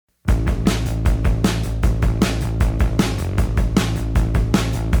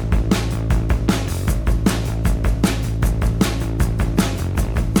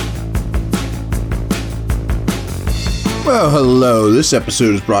Well, hello. This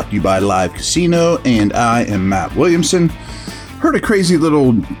episode is brought to you by Live Casino, and I am Matt Williamson. Heard a crazy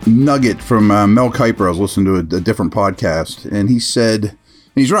little nugget from Mel Kiper. I was listening to a different podcast, and he said, and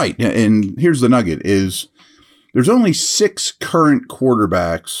he's right, and here's the nugget, is there's only 6 current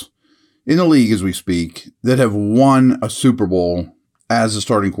quarterbacks in the league as we speak that have won a Super Bowl as a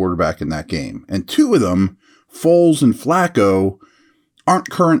starting quarterback in that game. And 2 of them, Foles and Flacco, aren't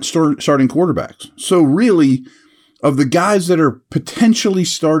current starting quarterbacks. So really, of the guys that are potentially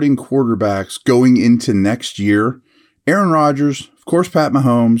starting quarterbacks going into next year, Aaron Rodgers, of course, Pat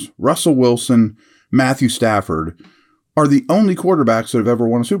Mahomes, Russell Wilson, Matthew Stafford are the only quarterbacks that have ever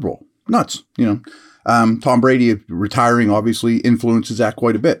won a Super Bowl. Nuts, you know. Tom Brady retiring obviously influences that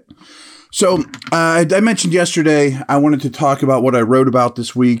quite a bit. So I mentioned yesterday I wanted to talk about what I wrote about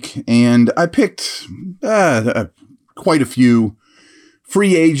this week, and I picked quite a few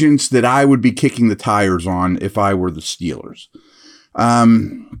free agents that I would be kicking the tires on if I were the Steelers.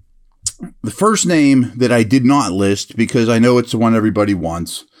 The first name that I did not list, because I know it's the one everybody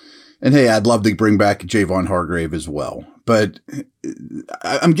wants, and hey, I'd love to bring back Javon Hargrave as well, but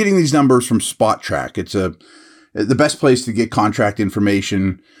I'm getting these numbers from Spot Track. It's the best place to get contract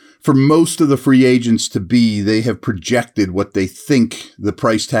information for most of the free agents to be. They have projected what they think the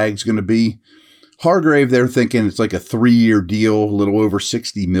price tag's going to be. Hargrave, they're thinking it's like a 3-year deal, a little over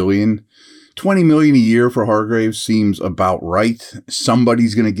 $60 million. $20 million a year for Hargrave seems about right.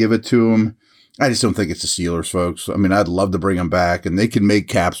 Somebody's going to give it to him. I just don't think it's the Steelers, folks. I mean, I'd love to bring him back, and they can make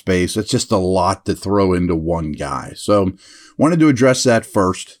cap space. It's just a lot to throw into one guy. So wanted to address that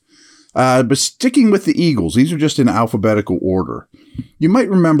first. But sticking with the Eagles, these are just in alphabetical order. You might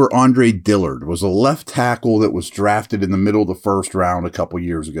remember Andre Dillard was a left tackle that was drafted in the middle of the first round a couple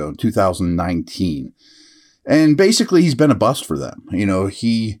years ago in 2019. And basically he's been a bust for them. You know,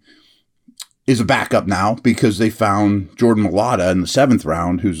 he is a backup now because they found Jordan Mailata in the 7th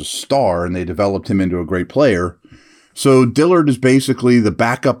round, who's a star, and they developed him into a great player. So Dillard is basically the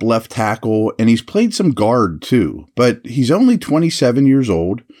backup left tackle, and he's played some guard too, but he's only 27 years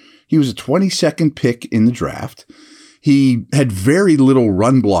old. He was a 22nd pick in the draft. He had very little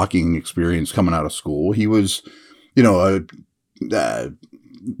run blocking experience coming out of school. He was, didn't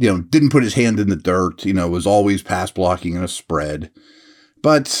put his hand in the dirt, was always pass blocking in a spread.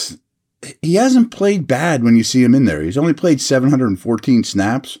 But he hasn't played bad when you see him in there. He's only played 714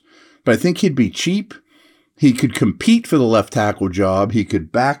 snaps, but I think he'd be cheap. He could compete for the left tackle job. He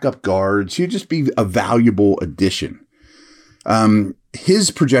could back up guards. He'd just be a valuable addition.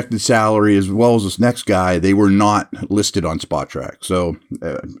 His projected salary, as well as this next guy, they were not listed on Spot Track. So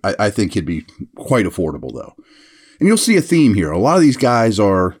I think he'd be quite affordable, though. And you'll see a theme here. A lot of these guys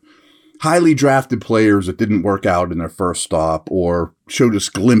are highly drafted players that didn't work out in their first stop or showed us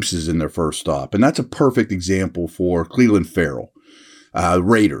glimpses in their first stop. And that's a perfect example for Clelin Ferrell,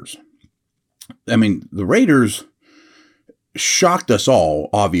 Raiders. I mean, the Raiders shocked us all,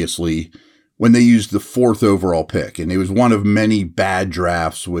 obviously, when they used the 4th overall pick, and it was one of many bad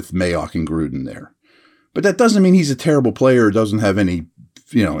drafts with Mayock and Gruden there. But that doesn't mean he's a terrible player or doesn't have any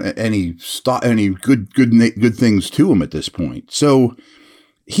good things to him at this point. So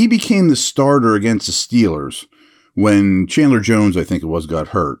he became the starter against the Steelers when Chandler Jones, I think it was, got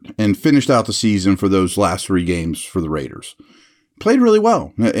hurt, and finished out the season for those last 3 games for the Raiders. Played really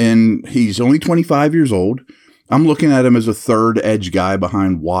well, and he's only 25 years old. I'm looking at him as a 3rd edge guy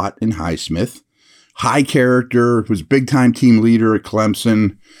behind Watt and Highsmith. High character, was big-time team leader at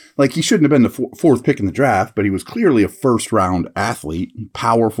Clemson. Like, he shouldn't have been the 4th pick in the draft, but he was clearly a first-round athlete.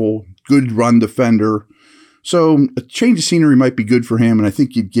 Powerful, good run defender. So a change of scenery might be good for him, and I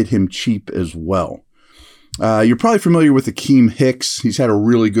think you'd get him cheap as well. You're probably familiar with Akeem Hicks. He's had a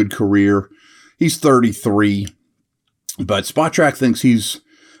really good career. He's 33, but Spot Track thinks he's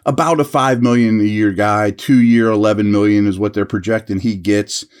about a $5 million a year guy. 2-year, $11 million is what they're projecting he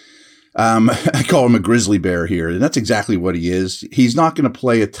gets. I call him a grizzly bear here, and that's exactly what he is. He's not going to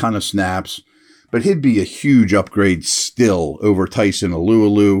play a ton of snaps, but he'd be a huge upgrade still over Tyson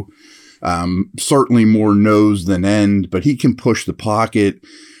Alualu. Certainly more nose than end, but he can push the pocket.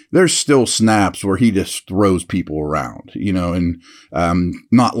 There's still snaps where he just throws people around, and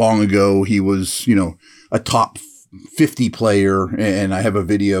not long ago he was, a top 50 player, and I have a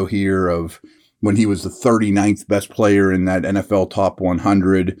video here of when he was the 39th best player in that NFL top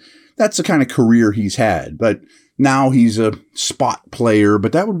 100. That's the kind of career he's had, but now he's a spot player,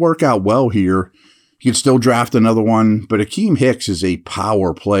 but that would work out well here. You could still draft another one, but Akeem Hicks is a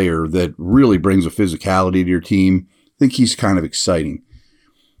power player that really brings a physicality to your team. I think he's kind of exciting.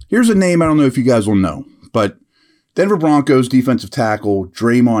 Here's a name I don't know if you guys will know, but Denver Broncos defensive tackle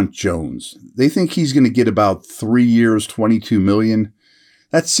Draymond Jones. They think he's going to get about 3 years, $22 million.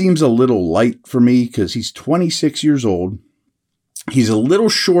 That seems a little light for me because he's 26 years old. He's a little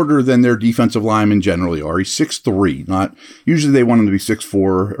shorter than their defensive linemen generally are. He's 6'3". Not usually they want him to be 6'4"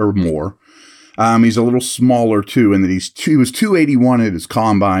 or more. He's a little smaller too, and that he was 281 at his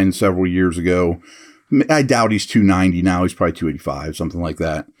combine several years ago. I doubt he's 290 now. He's probably 285, something like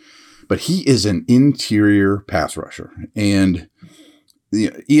that. But he is an interior pass rusher, and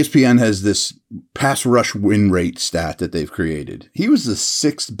ESPN has this pass rush win rate stat that they've created. He was the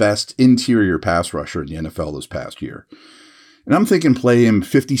 6th best interior pass rusher in the NFL this past year. And I'm thinking play him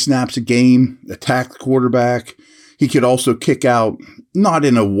 50 snaps a game, attack the quarterback. He could also kick out, not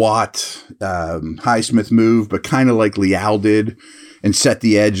in a Watt, Highsmith move, but kind of like Leal did, and set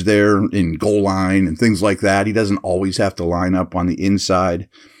the edge there in goal line and things like that. He doesn't always have to line up on the inside.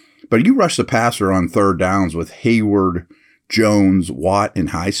 But you rush the passer on third downs with Hayward, Jones, Watt, and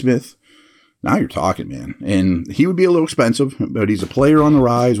Highsmith. Now you're talking, man. And he would be a little expensive, but he's a player on the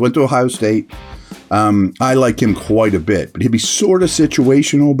rise, went to Ohio State. I like him quite a bit, but he'd be sort of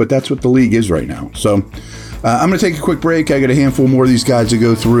situational, but that's what the league is right now. So I'm going to take a quick break. I got a handful more of these guys to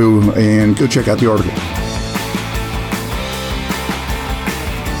go through, and go check out the article.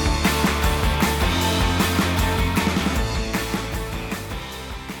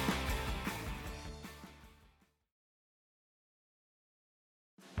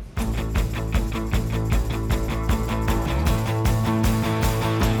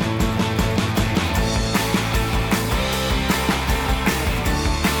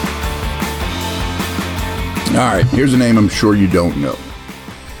 All right, here's a name I'm sure you don't know.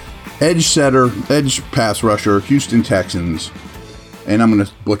 Edge pass rusher, Houston Texans, and I'm going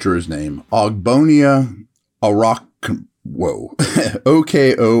to butcher his name. Ogbonia Okoronkwo.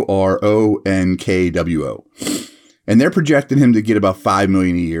 And they're projecting him to get about $5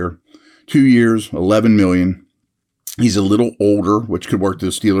 million a year. 2 years, $11 million. He's a little older, which could work to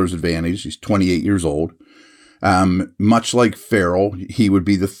the Steelers' advantage. He's 28 years old. Much like Farrell, he would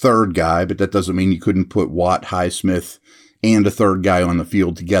be the third guy, but that doesn't mean you couldn't put Watt, Highsmith, and a third guy on the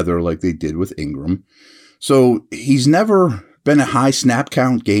field together like they did with Ingram. So he's never been a high snap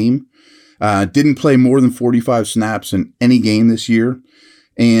count game. Didn't play more than 45 snaps in any game this year.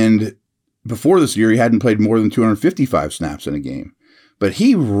 And before this year, he hadn't played more than 255 snaps in a game. But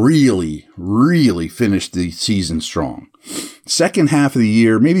he really, really finished the season strong. Second half of the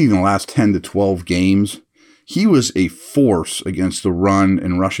year, maybe even the last 10 to 12 games, he was a force against the run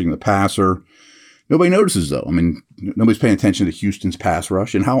and rushing the passer. Nobody notices, though. I mean, nobody's paying attention to Houston's pass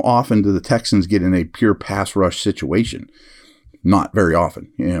rush. And how often do the Texans get in a pure pass rush situation? Not very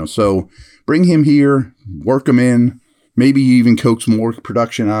often. So bring him here, work him in, maybe even coax more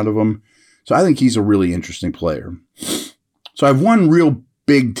production out of him. So I think he's a really interesting player. So I have one real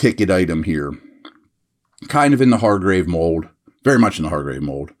big ticket item here, kind of in the Hargrave mold, very much in the Hargrave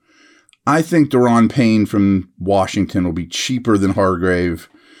mold. I think Daron Payne from Washington will be cheaper than Hargrave,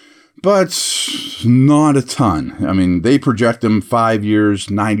 but not a ton. I mean, they project him 5 years,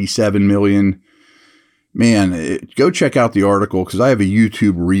 $97 million. Man, go check out the article because I have a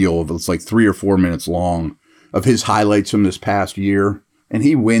YouTube reel that's like 3 or 4 minutes long of his highlights from this past year, and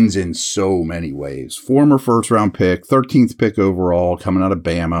he wins in so many ways. Former first-round pick, 13th pick overall, coming out of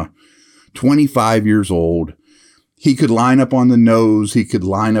Bama, 25 years old. He could line up on the nose. He could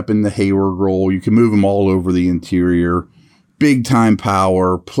line up in the Hayward role. You can move him all over the interior. Big time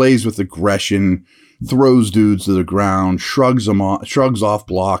power, plays with aggression, throws dudes to the ground, shrugs off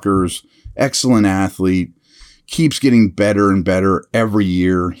blockers. Excellent athlete. Keeps getting better and better every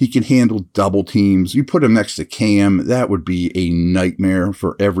year. He can handle double teams. You put him next to Cam, that would be a nightmare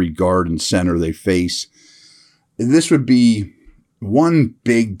for every guard and center they face. This would be one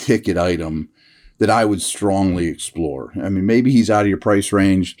big ticket item that I would strongly explore. I mean, maybe he's out of your price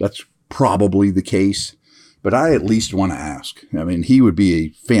range. That's probably the case. But I at least want to ask. I mean, he would be a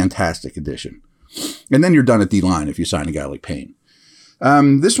fantastic addition. And then you're done at D-line if you sign a guy like Payne.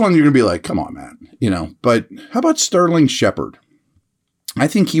 This one, you're going to be like, come on, Matt. But how about Sterling Shepard? I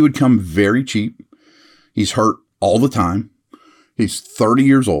think he would come very cheap. He's hurt all the time. He's 30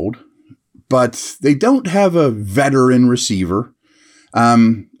 years old. But they don't have a veteran receiver.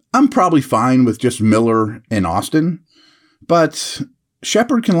 I'm probably fine with just Miller and Austin, but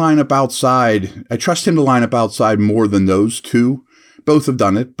Shepard can line up outside. I trust him to line up outside more than those two. Both have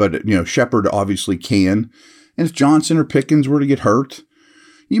done it, but Shepard obviously can. And if Johnson or Pickens were to get hurt,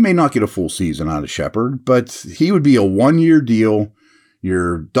 you may not get a full season out of Shepard, but he would be a 1-year deal.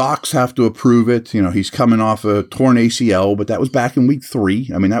 Your docs have to approve it. He's coming off a torn ACL, but that was back in week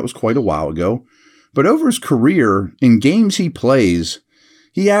 3. I mean, that was quite a while ago. But over his career, in games he plays,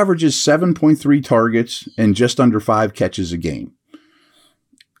 he averages 7.3 targets and just under 5 catches a game.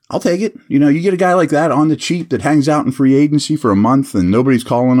 I'll take it. You get a guy like that on the cheap that hangs out in free agency for a month and nobody's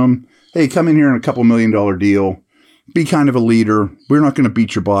calling him. Hey, come in here on a $2 million deal. Be kind of a leader. We're not going to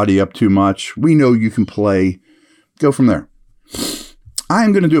beat your body up too much. We know you can play. Go from there. I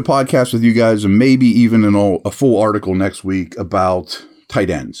am going to do a podcast with you guys and maybe even a full article next week about tight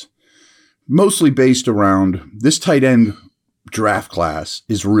ends. Mostly based around this tight end draft class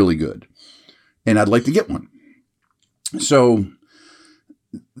is really good. And I'd like to get one. So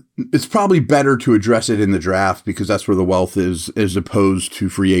it's probably better to address it in the draft because that's where the wealth is as opposed to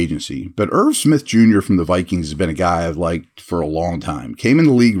free agency. But Irv Smith Jr. from the Vikings has been a guy I've liked for a long time. Came in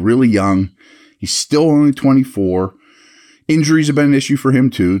the league really young. He's still only 24. Injuries have been an issue for him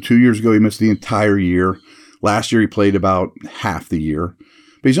too. 2 years ago, he missed the entire year. Last year, he played about half the year.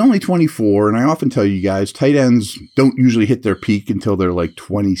 But he's only 24, and I often tell you guys, tight ends don't usually hit their peak until they're like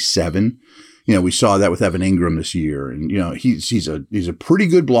 27. We saw that with Evan Ingram this year, and he's a pretty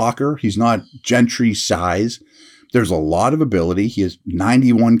good blocker. He's not Gentry size. There's a lot of ability. He has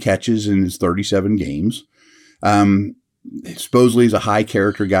 91 catches in his 37 games. Supposedly he's a high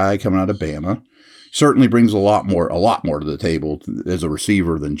character guy coming out of Bama. Certainly brings a lot more to the table as a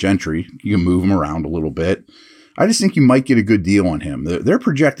receiver than Gentry. You can move him around a little bit. I just think you might get a good deal on him. They're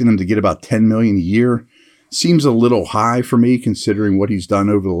projecting him to get about $10 million a year. Seems a little high for me considering what he's done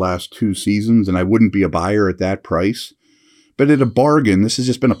over the last 2 seasons, and I wouldn't be a buyer at that price. But at a bargain, this has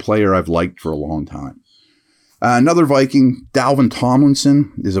just been a player I've liked for a long time. Another Viking, Dalvin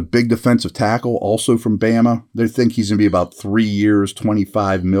Tomlinson, is a big defensive tackle, also from Bama. They think he's going to be about 3 years,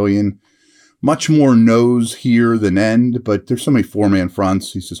 $25 million. Much more nose here than end, but there's so many 4-man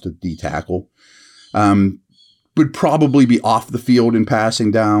fronts. He's just a D tackle. Would probably be off the field in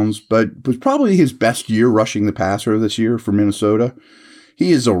passing downs, but was probably his best year rushing the passer this year for Minnesota.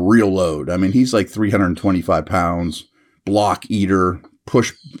 He is a real load. I mean, he's like 325 pounds, block eater,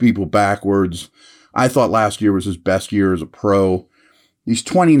 push people backwards. I thought last year was his best year as a pro. He's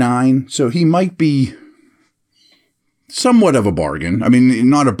 29, so he might be somewhat of a bargain. I mean,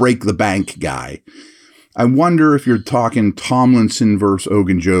 not a break the bank guy. I wonder if you're talking Tomlinson versus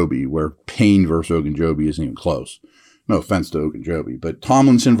Ogunjobi, where Payne versus Ogunjobi isn't even close. No offense to Ogunjobi, but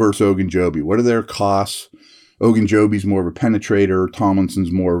Tomlinson versus Ogunjobi, what are their costs? Ogunjobi's more of a penetrator.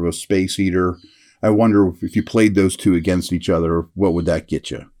 Tomlinson's more of a space eater. I wonder if you played those two against each other, what would that get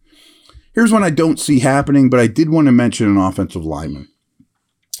you? Here's one I don't see happening, but I did want to mention an offensive lineman.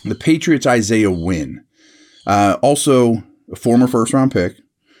 The Patriots' Isaiah Wynn. Also a former first-round pick.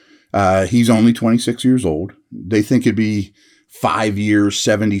 He's only 26 years old. They think it'd be 5 years,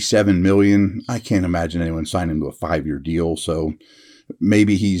 $77 million. I can't imagine anyone signing him to a 5-year deal. So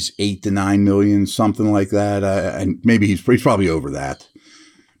maybe he's $8 to $9 million, something like that. And maybe he's probably over that.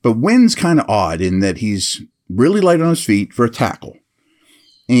 But Wynn's kind of odd in that he's really light on his feet for a tackle.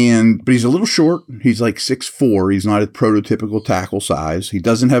 But he's a little short. He's like 6'4". He's not a prototypical tackle size. He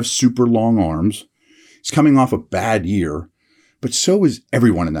doesn't have super long arms. He's coming off a bad year. But so is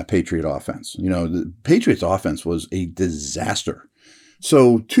everyone in that Patriot offense. The Patriots offense was a disaster.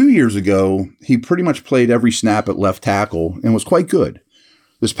 So 2 years ago, he pretty much played every snap at left tackle and was quite good.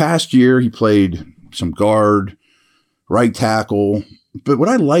 This past year, he played some guard, right tackle. But what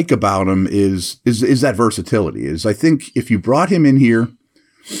I like about him is that versatility. I think if you brought him in here,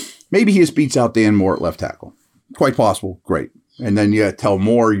 maybe he just beats out Dan Moore at left tackle. Quite possible. Great. And then you tell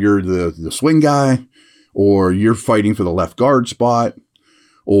Moore you're the swing guy. Or you're fighting for the left guard spot,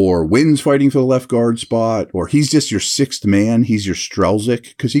 or Wynn's fighting for the left guard spot, or he's just your sixth man. He's your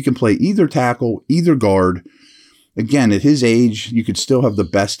Strelzik because he can play either tackle, either guard. Again, at his age, you could still have the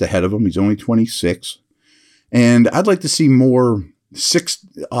best ahead of him. He's only 26. And I'd like to see more 6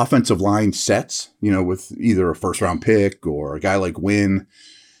 offensive line sets, with either a first-round pick or a guy like Wynn.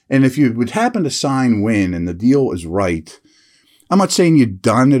 And if you would happen to sign Wynn and the deal is right, I'm not saying you're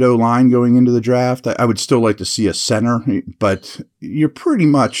done at O-line going into the draft. I would still like to see a center, but you're pretty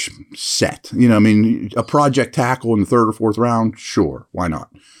much set. A project tackle in the 3rd or 4th round, sure, why not?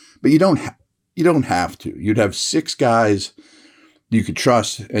 But you don't have to. You'd have 6 guys you could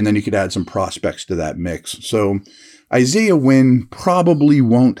trust, and then you could add some prospects to that mix. So Isaiah Wynn probably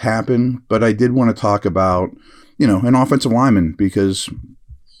won't happen, but I did want to talk about, an offensive lineman because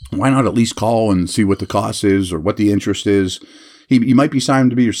why not at least call and see what the cost is or what the interest is? You might be signed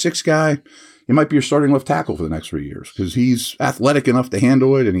to be your 6th guy. He might be your starting left tackle for the next 3 years because he's athletic enough to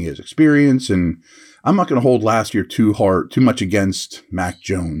handle it and he has experience. And I'm not going to hold last year too much against Mac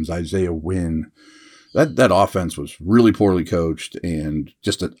Jones, Isaiah Wynn, that offense was really poorly coached and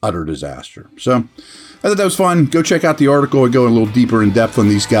just an utter disaster. So I thought that was fun. Go check out the article. I go a little deeper in depth on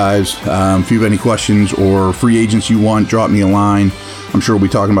these guys. If you have any questions or free agents you want, drop me a line. I'm sure we'll be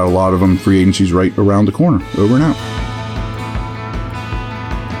talking about a lot of them. Free agency's right around the corner. Over and out.